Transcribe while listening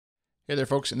Hey there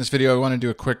folks, in this video I want to do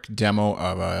a quick demo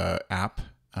of an app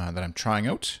that I'm trying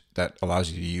out that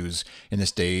allows you to use in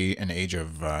this day and age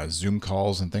of Zoom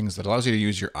calls and things, that allows you to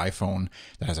use your iPhone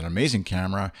that has an amazing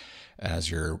camera as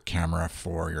your camera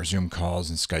for your Zoom calls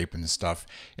and Skype and stuff,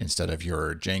 instead of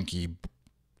your janky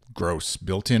gross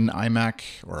built-in iMac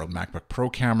or a MacBook Pro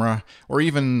camera, or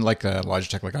even like a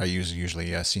Logitech like I use,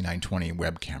 usually a C920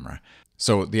 web camera.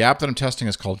 So the app that I'm testing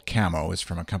is called Camo. It's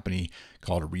from a company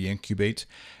called Reincubate,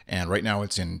 and right now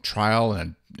it's in trial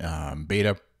and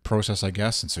beta process, I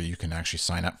guess. And so you can actually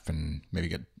sign up and maybe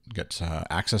get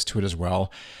access to it as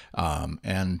well.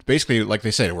 And basically, like they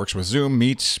say, it works with Zoom,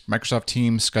 Meet, Microsoft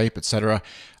Teams, Skype, etc.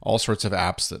 All sorts of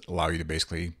apps that allow you to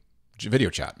basically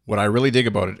video chat. What I really dig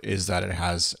about it is that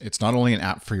it's not only an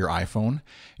app for your iPhone,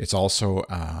 it's also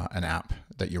an app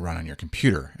that you run on your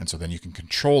computer. And so then you can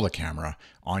control the camera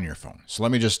on your phone. So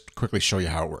let me just quickly show you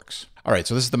how it works. All right,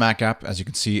 so this is the Mac app. As you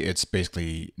can see, it's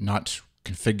basically not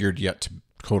configured yet to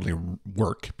totally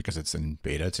work because it's in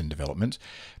beta, it's in development,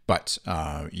 but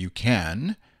you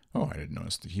can, oh, I didn't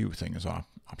notice the hue thing is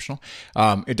optional.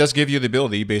 It does give you the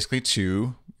ability basically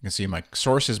to, you can see my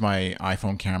source is my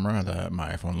iPhone camera,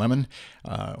 my iPhone Lemon,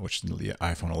 which is the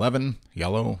iPhone 11,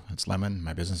 yellow, it's Lemon,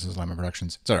 my business is Lemon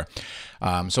Productions, etc.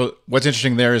 So what's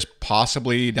interesting there is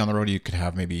possibly down the road you could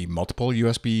have maybe multiple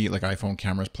USB like iPhone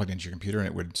cameras plugged into your computer,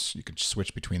 and you could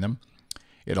switch between them.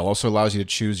 It also allows you to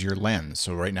choose your lens.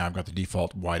 So right now I've got the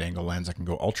default wide angle lens. I can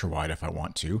go ultra wide if I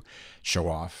want to show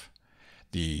off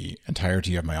the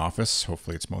entirety of my office.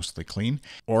 Hopefully it's mostly clean.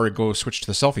 Or go switch to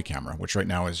the selfie camera, which right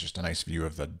now is just a nice view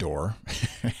of the door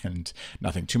and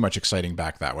nothing too much exciting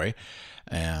back that way.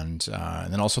 And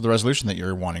then also the resolution that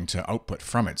you're wanting to output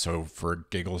from it. So for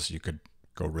giggles, you could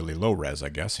go really low res, I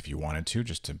guess, if you wanted to,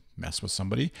 just to mess with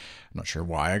somebody. I'm not sure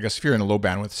why. I guess if you're in a low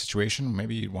bandwidth situation,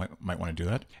 maybe you might want to do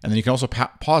that. And then you can also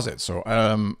pause it. So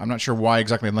I'm not sure why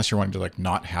exactly, unless you're wanting to like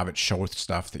not have it show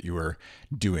stuff that you were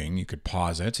doing, you could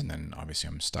pause it. And then obviously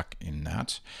I'm stuck in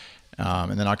that.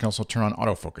 And then I can also turn on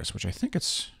autofocus, which I think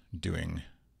it's doing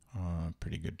a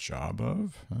pretty good job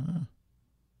of.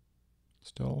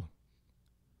 Still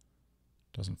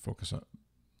doesn't focus up.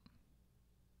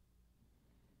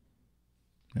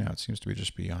 Yeah, it seems to be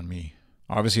just beyond me.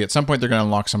 Obviously, at some point, they're going to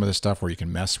unlock some of this stuff where you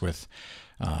can mess with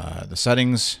the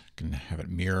settings. You can have it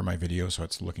mirror my video so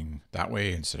it's looking that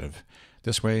way instead of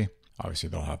this way. Obviously,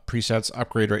 they'll have presets.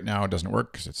 Upgrade right now doesn't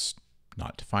work because it's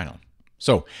not final.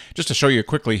 So just to show you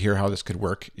quickly here how this could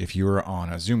work if you were on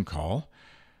a Zoom call.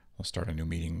 We'll start a new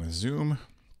meeting with Zoom.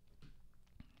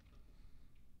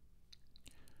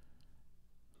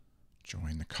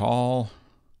 Join the call.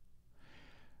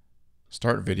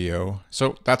 Start video.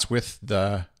 So that's with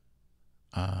the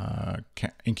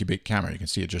Incubate camera. You can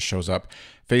see it just shows up.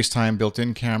 FaceTime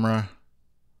built-in camera.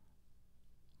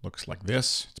 Looks like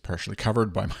this. It's partially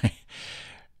covered by my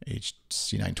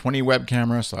C920 web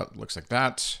camera. So that looks like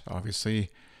that, obviously.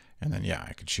 And then, yeah,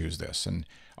 I could choose this. And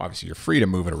obviously you're free to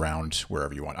move it around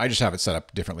wherever you want. I just have it set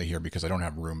up differently here because I don't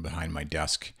have room behind my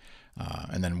desk.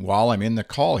 And then while I'm in the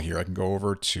call here, I can go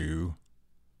over to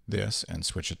this and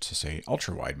switch it to, say,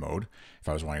 ultra wide mode if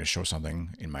I was wanting to show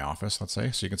something in my office, let's say.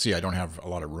 So you can see I don't have a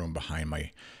lot of room behind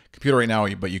my computer right now,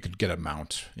 but you could get a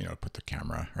mount, put the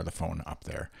camera or the phone up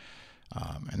there.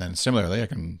 And then similarly, I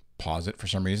can pause it for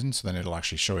some reason, so then it'll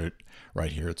actually show it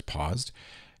right here. It's paused,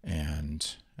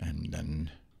 and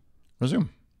then resume.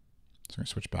 So I'm going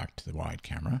to switch back to the wide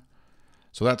camera.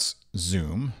 So that's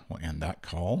Zoom. We'll end that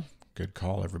call. Good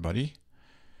call, everybody.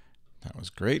 That was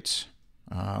great.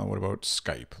 What about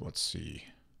Skype? Let's see.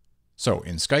 So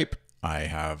in Skype, I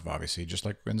have obviously, just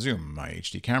like in Zoom, my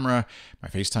HD camera, my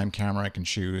FaceTime camera I can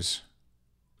choose,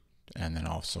 and then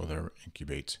also the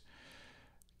Incubate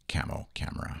Camo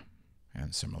camera.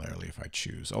 And similarly, if I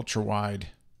choose ultra wide,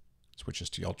 switches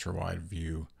to ultra wide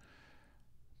view,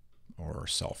 or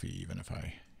selfie, even if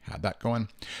I had that going.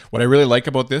 What I really like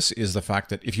about this is the fact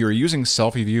that if you're using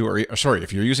selfie view, or sorry,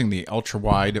 if you're using the ultra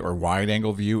wide or wide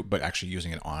angle view, but actually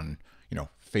using it on,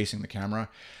 facing the camera,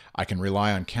 I can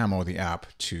rely on Camo, the app,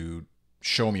 to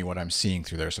show me what I'm seeing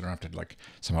through there. So I don't have to like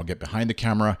somehow get behind the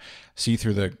camera, see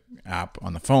through the app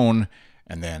on the phone,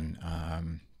 and then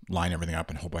line everything up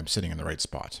and hope I'm sitting in the right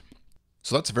spot.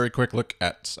 So that's a very quick look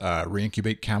at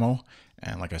Reincubate Camo.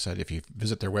 And like I said, if you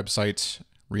visit their website,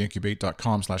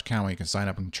 reincubate.com/camo, you can sign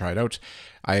up and try it out.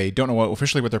 I don't know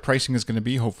officially what their pricing is going to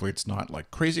be. Hopefully it's not like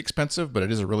crazy expensive, but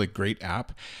it is a really great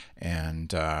app,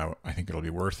 and I think it'll be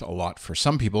worth a lot for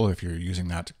some people if you're using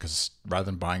that, because rather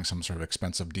than buying some sort of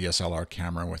expensive DSLR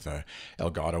camera with a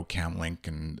Elgato Cam Link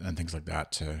and things like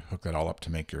that to hook that all up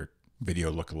to make your video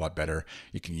look a lot better,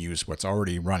 you can use what's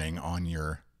already running on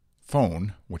your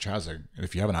phone, which has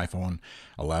if you have an iPhone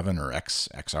 11 or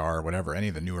XR, whatever, any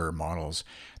of the newer models,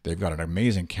 they've got an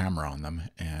amazing camera on them.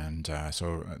 And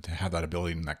so to have that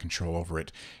ability and that control over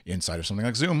it inside of something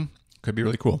like Zoom could be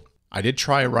really cool. I did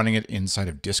try running it inside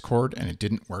of Discord and it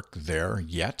didn't work there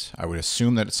yet. I would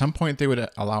assume that at some point they would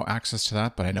allow access to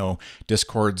that, but I know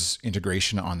Discord's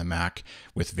integration on the Mac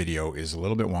with video is a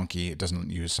little bit wonky. It doesn't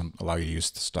allow you to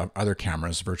use other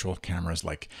cameras, virtual cameras,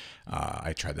 like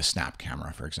I tried the Snap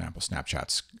camera, for example.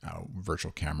 Snapchat's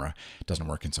virtual camera doesn't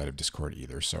work inside of Discord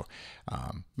either. So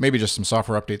maybe just some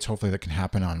software updates, hopefully, that can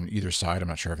happen on either side. I'm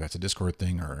not sure if that's a Discord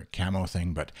thing or a Camo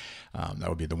thing, but that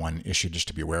would be the one issue just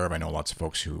to be aware of. I know lots of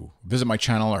folks who visit my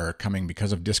channel are coming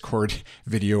because of Discord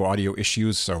video audio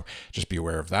issues, so just be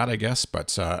aware of that, I guess.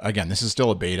 But again, this is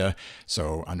still a beta,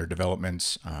 so under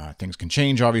development, things can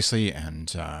change, obviously,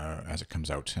 and as it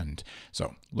comes out. And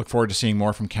so look forward to seeing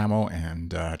more from Camo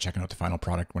and checking out the final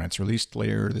product when it's released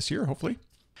later this year, hopefully.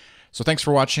 So thanks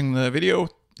for watching the video.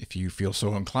 If you feel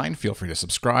so inclined, feel free to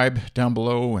subscribe down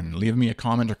below and leave me a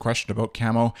comment or question about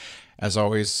Camo. As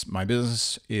always, my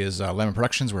business is Lemon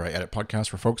Productions, where I edit podcasts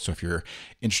for folks. So if you're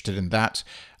interested in that,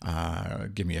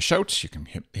 give me a shout. You can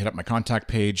hit up my contact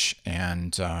page,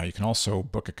 and you can also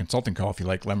book a consulting call if you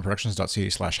like.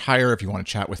 lemonproductions.ca/hire if you want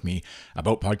to chat with me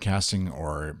about podcasting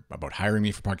or about hiring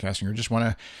me for podcasting, or just want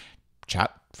to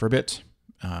chat for a bit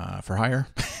for hire.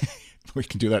 We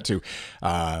can do that too.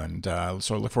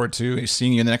 So I look forward to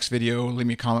seeing you in the next video. Leave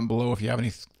me a comment below if you have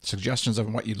any suggestions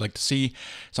of what you'd like to see,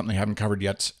 something I haven't covered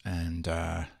yet. And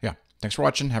yeah, thanks for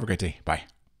watching. Have a great day. Bye.